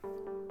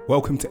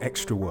Welcome to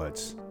Extra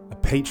Words, a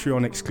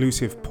Patreon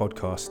exclusive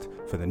podcast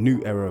for the new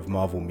era of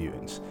Marvel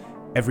Mutants.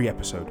 Every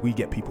episode, we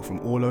get people from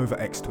all over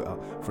X-Twitter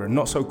for a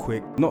not so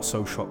quick, not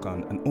so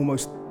shotgun, and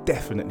almost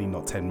definitely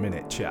not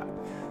 10-minute chat.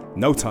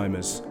 No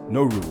timers,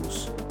 no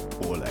rules,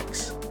 all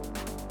X.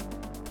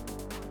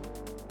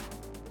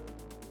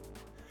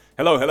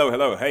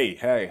 Hello,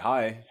 hey,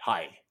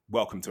 hi.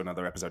 Welcome to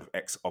another episode of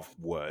X of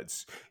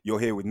Words. You're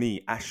here with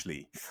me,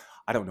 Ashley.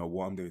 I don't know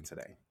what I'm doing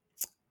today.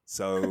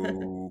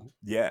 So,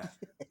 yeah,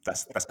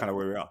 that's kind of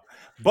where we are.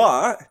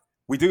 But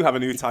we do have a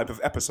new type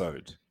of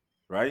episode,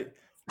 right?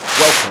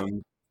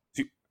 Welcome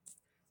to...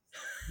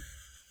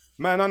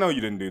 Man, I know you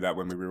didn't do that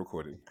when we were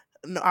recording.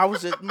 No, I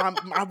was just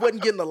I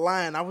wasn't getting the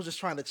line. I was just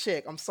trying to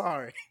check. I'm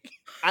sorry.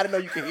 I didn't know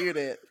you could hear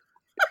that.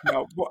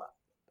 No, what?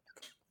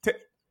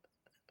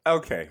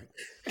 Okay.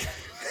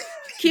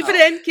 Keep it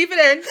in. Keep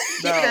it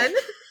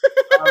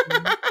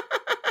in.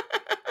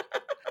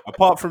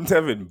 Apart from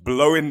Tevin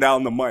blowing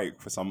down the mic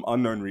for some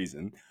unknown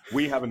reason,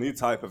 we have a new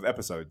type of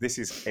episode. This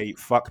is a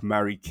fuck,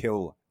 marry,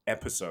 kill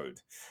episode.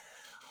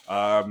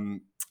 I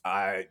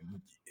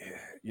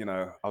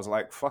was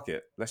like, fuck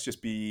it, let's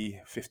just be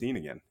 15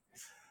 again.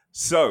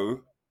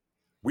 So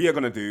we are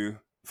going to do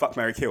fuck,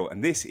 marry, kill,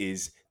 and this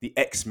is the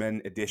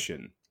X-Men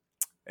edition.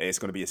 It's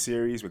going to be a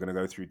series. We're going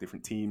to go through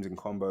different teams and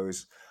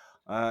combos,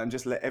 and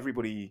just let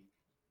everybody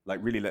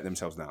really let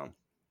themselves down.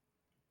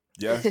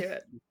 Yeah,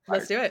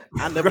 Let's do it.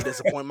 I never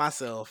disappoint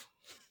myself.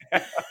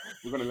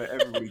 We're gonna let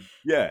everybody.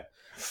 Yeah.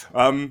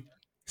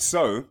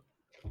 So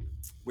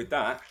with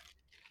that,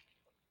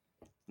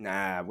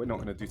 we're not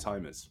gonna do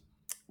timers.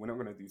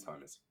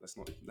 Let's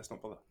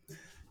not bother.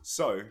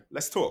 So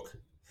let's talk.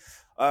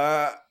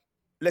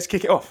 Let's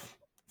kick it off.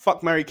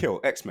 Fuck, marry,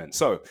 kill. X-Men.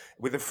 So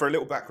for a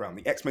little background,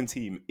 the X-Men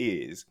team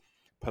is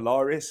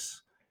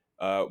Polaris,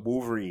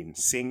 Wolverine,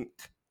 Synch,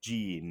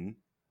 Jean,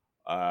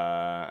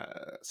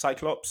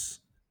 Cyclops,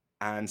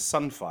 and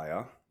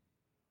Sunfire.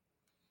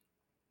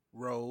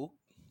 Rogue.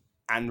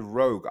 And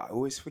Rogue. I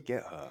always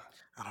forget her.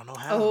 I don't know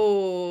how.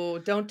 Oh,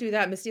 don't do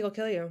that. Mystique will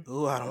kill you.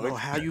 Oh, I don't know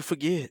how you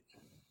forget.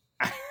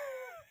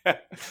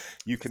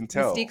 You can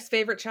tell. Mystique's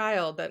favorite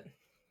child. But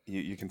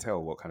You can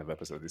tell what kind of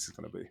episode this is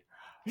going to be.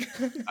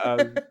 All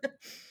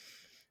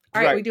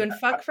right, we doing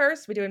fuck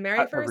first? We doing marry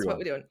first? Everyone. What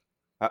we doing?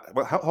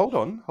 Well, hold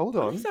on.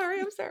 I'm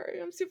sorry.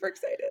 I'm super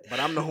excited.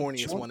 But I'm the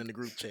horniest one in the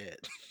group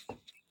chat.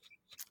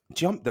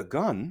 Jump the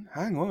gun.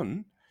 Hang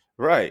on.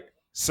 Right.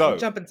 So I'm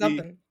jumping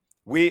something.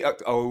 We are,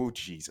 oh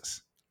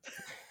Jesus.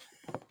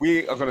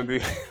 We are gonna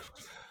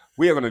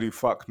do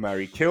fuck,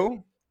 marry,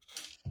 kill.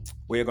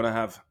 We are gonna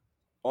have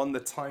on the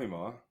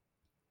timer.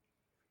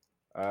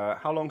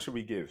 How long should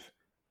we give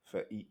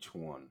for each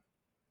one?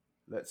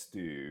 Let's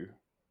do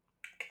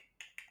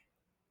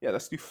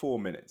 4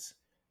 minutes.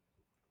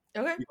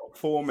 Okay. We got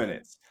 4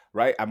 minutes,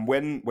 right? And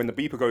when the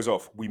beeper goes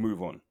off, we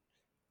move on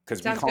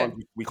because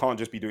we can't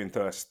just be doing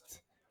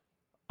thirst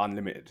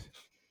unlimited.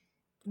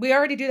 We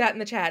already do that in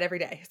the chat every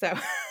day. So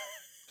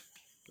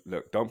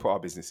look, don't put our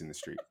business in the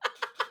street.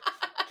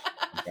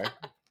 Okay.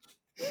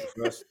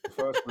 The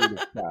first rule of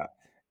chat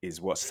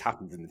is what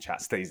happens in the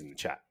chat stays in the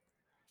chat.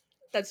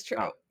 That's true.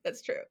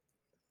 That's true.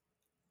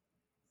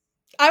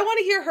 I want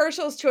to hear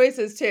Herschel's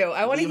choices too.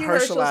 I want to hear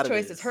Herschel's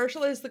choices.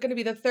 Herschel is going to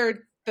be the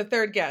third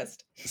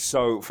guest.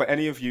 So for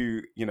any of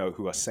you,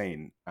 who are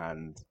sane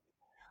and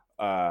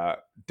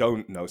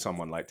don't know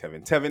someone like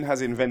Tevin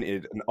has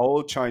invented an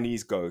old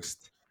Chinese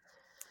ghost.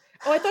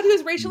 Oh, I thought he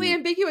was racially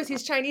ambiguous.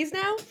 He's Chinese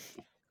now?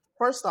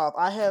 First off,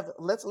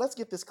 let's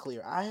get this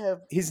clear.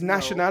 His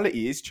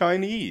nationality is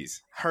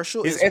Chinese.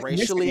 Herschel is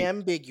racially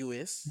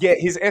ambiguous. Yeah,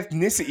 his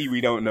ethnicity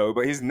we don't know,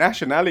 but his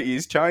nationality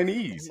is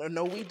Chinese.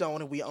 No, we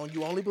don't. And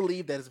you only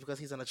believe that is because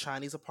he's in a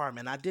Chinese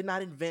apartment. I did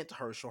not invent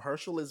Herschel.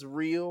 Herschel is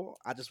real.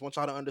 I just want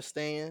y'all to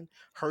understand.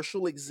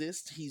 Herschel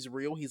exists. He's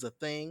real. He's a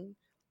thing.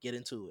 Get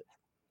into it.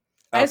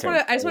 I just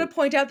want to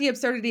point out the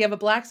absurdity of a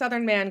black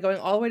Southern man going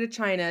all the way to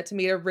China to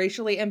meet a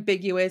racially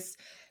ambiguous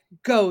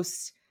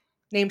ghost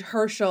named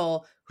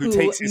Herschel who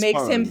takes his makes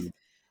phone.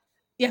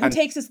 him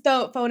takes his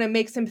phone and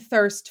makes him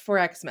thirst for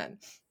X-Men.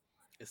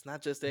 It's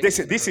not just this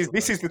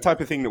is the type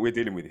of thing that we're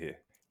dealing with here.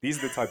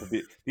 These are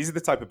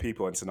the type of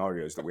people and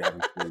scenarios that we have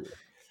in school.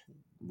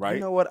 Right?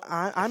 You know what?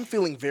 I'm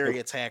feeling very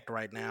attacked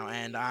right now,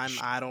 and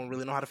I don't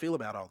really know how to feel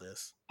about all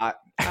this.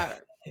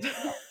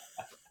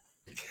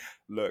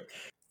 Look,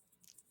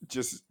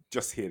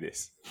 just hear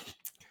this.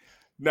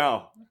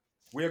 Now,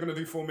 we are going to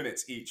do 4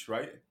 minutes each,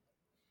 right?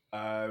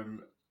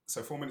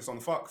 So 4 minutes on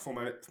the fuck, 4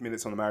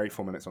 minutes on the marry,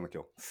 4 minutes on the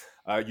kill.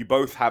 You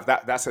both have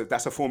that. That's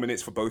a 4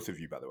 minutes for both of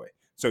you, by the way.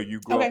 So you're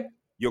going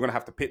to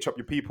have to pitch up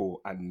your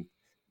people and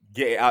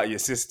get it out of your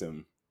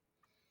system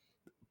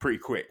pretty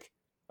quick,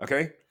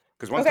 okay?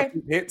 Because once the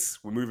beep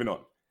hits, we're moving on.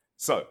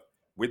 So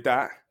with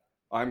that,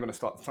 I'm going to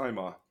start the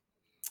timer,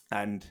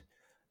 and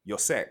your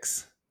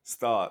sex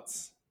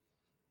starts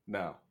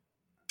now.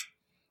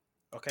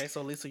 Okay,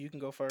 so Lisa, you can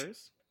go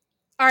first.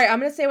 All right, I'm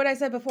going to say what I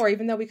said before,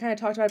 even though we kind of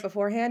talked about it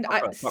beforehand.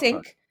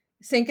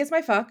 Synch is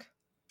my fuck.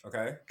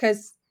 Okay.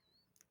 Because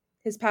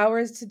His power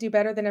is to do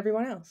better than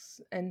everyone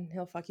else, and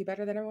he'll fuck you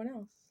better than everyone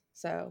else.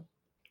 So,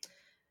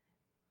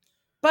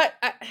 but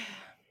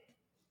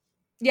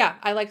yeah,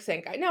 I like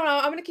Sync. No,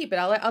 I'm gonna keep it.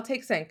 I'll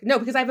take Sync. No,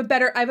 because I have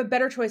a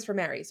better choice for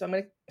Mary. So I'm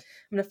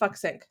gonna fuck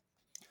Sync.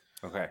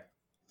 Okay.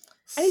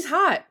 And he's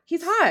hot.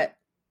 He's hot.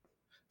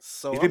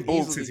 So He's been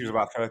bald since he was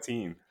about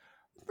 13.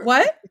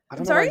 What? I I'm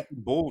don't know why sorry? he's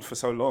been bald for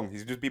so long.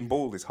 He's just been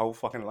bald his whole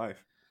fucking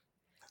life.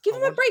 Give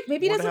him a break.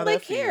 Maybe he wonder doesn't how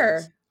like that hair.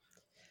 feels.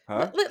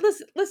 Huh?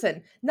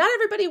 Listen, not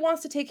everybody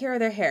wants to take care of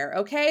their hair,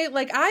 okay?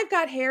 Like, I've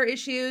got hair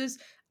issues,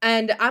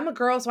 and I'm a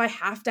girl, so I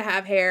have to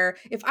have hair.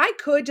 If I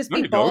could just No,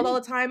 be you bald don't. all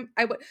the time,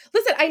 I would.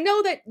 Listen, I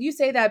know that you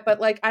say that, but,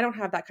 like, I don't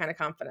have that kind of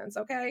confidence,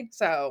 okay?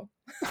 So,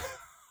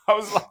 I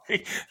was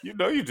like, you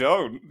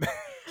don't.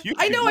 You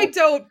I could be know I bald-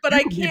 don't, but you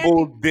I could be can't.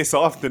 bald this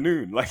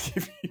afternoon. Like,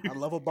 if you... I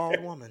love a bald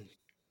woman.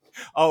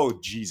 Oh,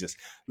 Jesus.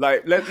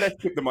 Like, let's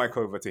put the mic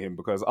over to him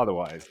because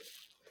otherwise...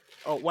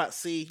 Oh, wow.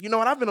 See, you know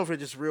what? I've been over here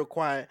just real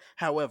quiet.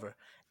 However,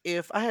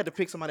 if I had to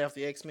pick somebody off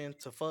the X-Men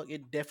to fuck,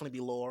 it'd definitely be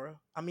Laura.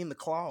 I mean, the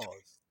claws.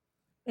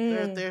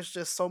 Mm. There's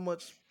just so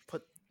much.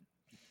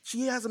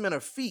 She has them in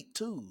her feet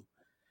too.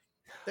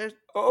 There's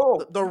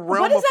Oh, the What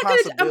realm is of that going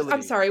to? possibility.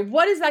 I'm sorry.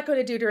 What is that going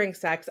to do during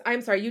sex?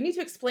 I'm sorry. You need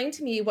to explain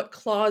to me what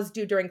claws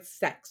do during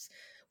sex.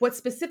 What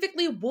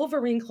specifically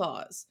Wolverine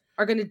claws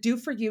are going to do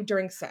for you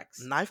during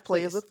sex? Knife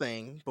play is a Please.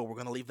 thing, but we're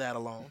gonna leave that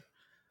alone.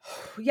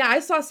 Yeah, I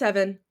saw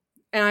 7,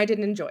 and I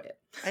didn't enjoy it.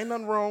 Ain't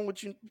nothing wrong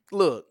with you.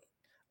 Look,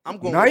 I'm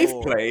going knife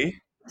with Laura.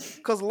 play?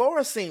 Because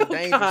Laura seemed Oh,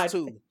 dangerous God.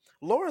 too.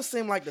 Laura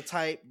seemed like the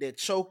type that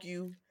choke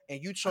you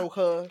and you choke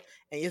her,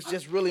 and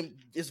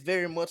it's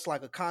very much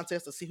like a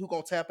contest to see who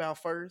gonna tap out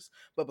first.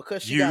 But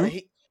because she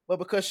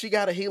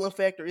got a healing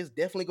factor, it's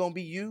definitely gonna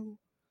be you.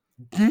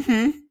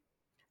 Mm-hmm.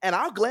 And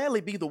I'll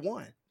gladly be the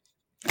one.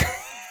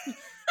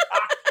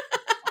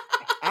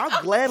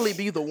 I'll gladly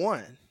be the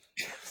one.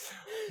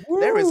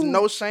 There is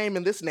no shame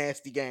in this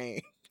nasty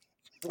game.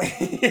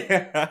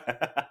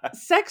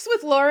 Sex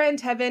with Laura and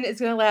Tevin is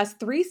going to last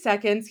 3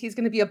 seconds. He's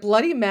going to be a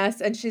bloody mess,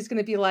 and she's going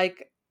to be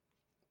like,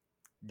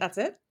 that's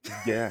it?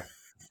 Yeah.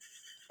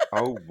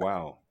 Oh,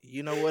 wow.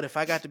 You know what? If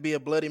I got to be a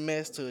bloody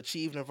mess to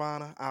achieve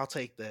nirvana, I'll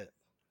take that.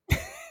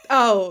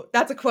 Oh,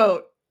 that's a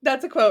quote.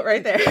 That's a quote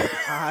right there.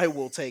 I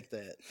will take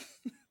that.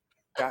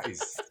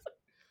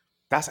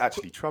 That's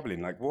actually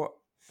troubling. Like, what?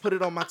 Put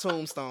it on my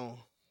tombstone.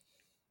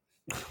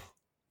 What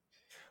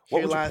Here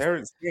would your lies-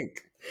 parents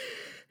think?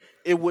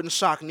 It wouldn't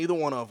shock neither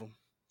one of them.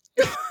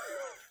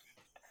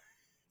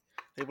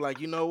 They'd be like,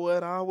 you know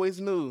what? I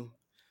always knew.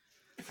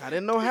 I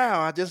didn't know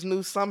how. I just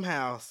knew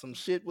somehow some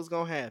shit was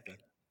going to happen.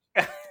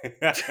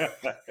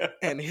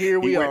 And here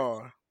we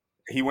are.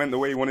 He went the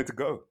way he wanted to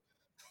go.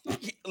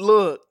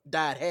 Look,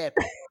 died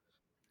happy.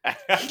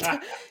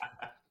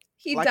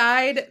 He Like-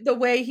 died the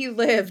way he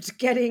lived,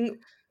 getting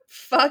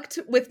fucked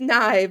with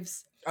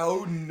knives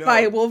Oh, no.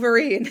 by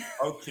Wolverine.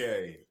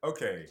 Okay.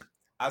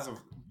 As of,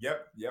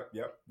 yep.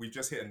 We've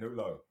just hit a new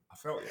low. I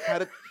felt it.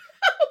 Had it,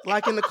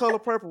 like in The Color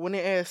Purple when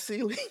they asked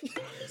Celie.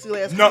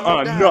 Celie asked,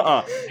 Nuh-uh.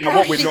 Now,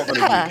 what we're not going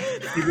to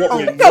do.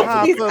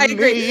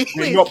 We're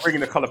Please. not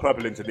bringing the color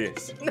purple into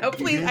this. No,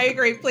 please, I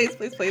agree. Please.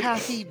 How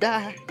he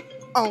died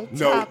on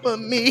No. top of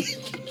me.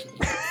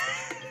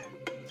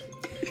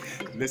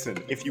 Listen,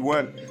 if you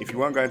weren't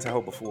going to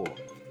hell before,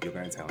 you're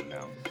going to hell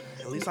now.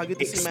 At least I get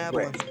to see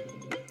Madeline.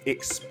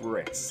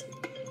 Express.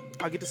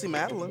 I get to see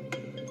Madeline.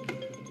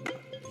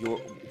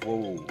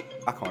 Whoa,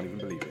 I can't even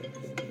believe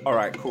it. All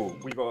right, cool.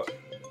 We got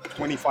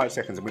 25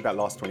 seconds, and with that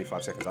last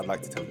 25 seconds, I'd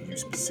like to tell you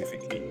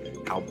specifically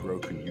how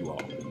broken you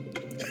are.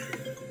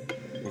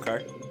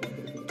 Okay?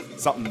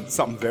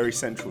 Something very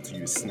central to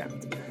you is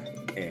snapped.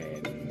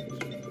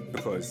 And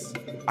because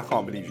I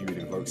can't believe you would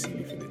invoke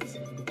Celie for this.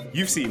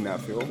 You've seen that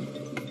film.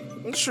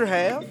 I sure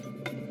have.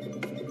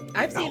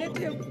 I've seen it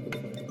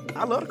too.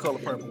 I love The Color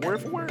Purple.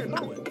 Word for word,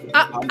 know it.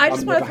 I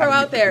just want to throw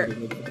out there.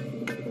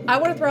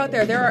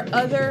 There are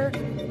other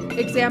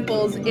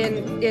examples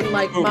in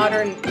like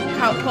modern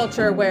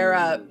culture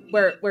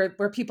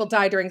where people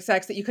die during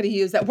sex that you could have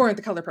used that weren't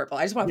The Color Purple.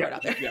 I just want to throw it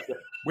out there. Yeah.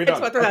 We're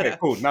done. Let's throw that Okay, out.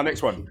 cool. Now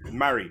next one,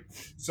 Mary.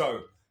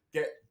 So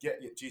get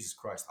Jesus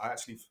Christ.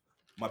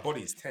 My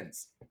body is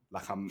tense.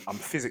 Like I'm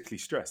physically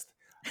stressed.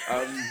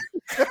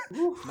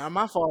 Not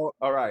my fault.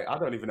 All right. I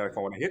don't even know if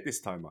I want to hit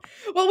this timer.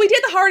 Well, we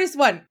did the hardest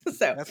one,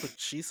 so That's what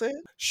she said.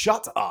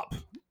 Shut up.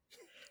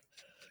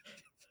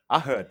 I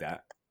heard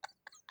that.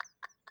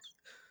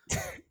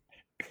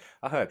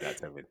 I heard that,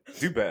 Tevin.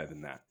 Do better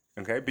than that.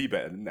 Okay? Be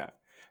better than that.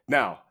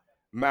 Now,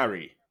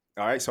 Mary.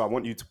 All right? So I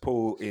want you to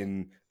pull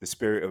in the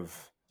spirit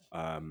of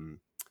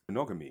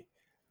monogamy.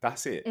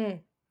 That's it.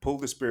 Pull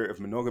the spirit of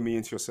monogamy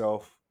into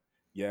yourself.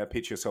 Yeah,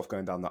 picture yourself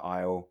going down the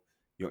aisle.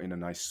 You're in a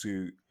nice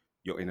suit.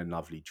 You're in a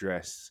lovely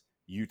dress.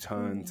 You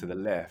turn to the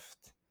left.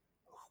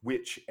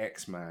 Which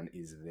X-Man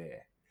is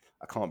there?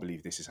 I can't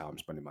believe this is how I'm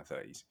spending my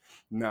 30s.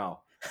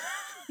 Now,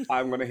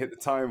 I'm going to hit the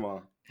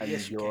timer. And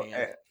Yes, you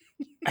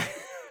can.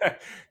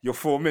 your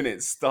 4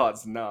 minutes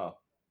starts now.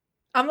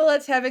 I'm gonna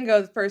let Tevin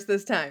go first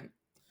this time.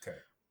 Okay.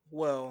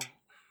 Well,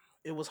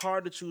 it was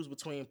hard to choose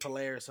between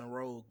Polaris and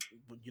Rogue.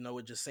 You know,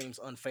 it just seems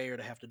unfair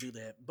to have to do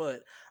that.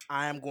 But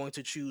I am going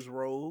to choose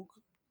Rogue.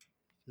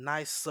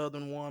 Nice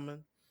Southern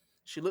woman.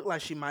 She looked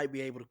like she might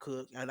be able to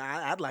cook, and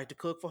I'd like to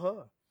cook for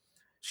her.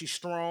 She's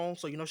strong,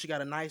 so you know she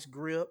got a nice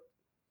grip.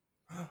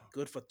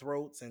 Good for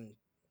throats and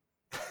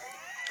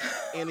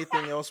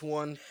anything else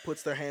one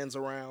puts their hands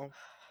around.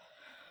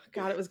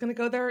 God, it was gonna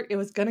go there. It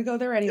was gonna go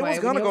there anyway. It was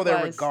gonna go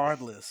there was.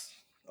 regardless.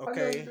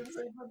 Okay.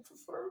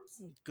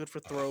 Good for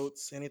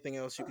throats. Anything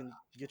else you can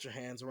get your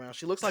hands around.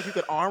 She looks like you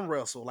could arm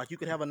wrestle. Like you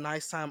could have a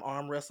nice time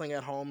arm wrestling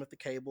at home if the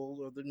cable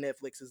or the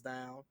Netflix is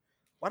down.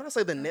 Why did I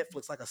say the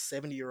Netflix like a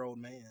 70-year-old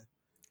man?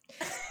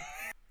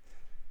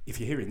 If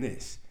you're hearing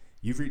this,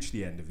 you've reached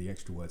the end of the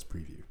Extra Words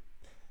preview.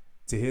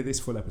 To hear this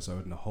full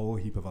episode and a whole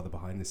heap of other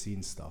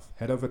behind-the-scenes stuff,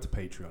 head over to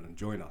Patreon and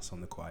join us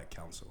on the Quiet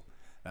Council.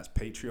 That's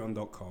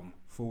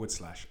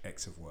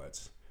patreon.com/X of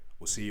Words.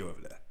 We'll see you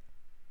over there.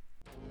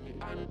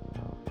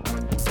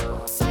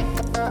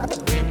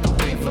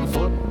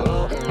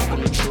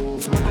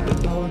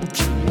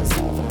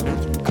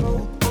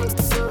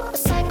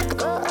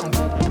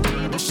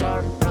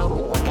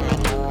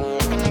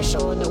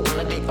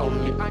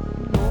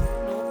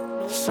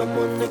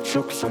 Someone that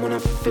chokes, someone I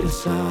fit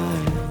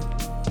aside.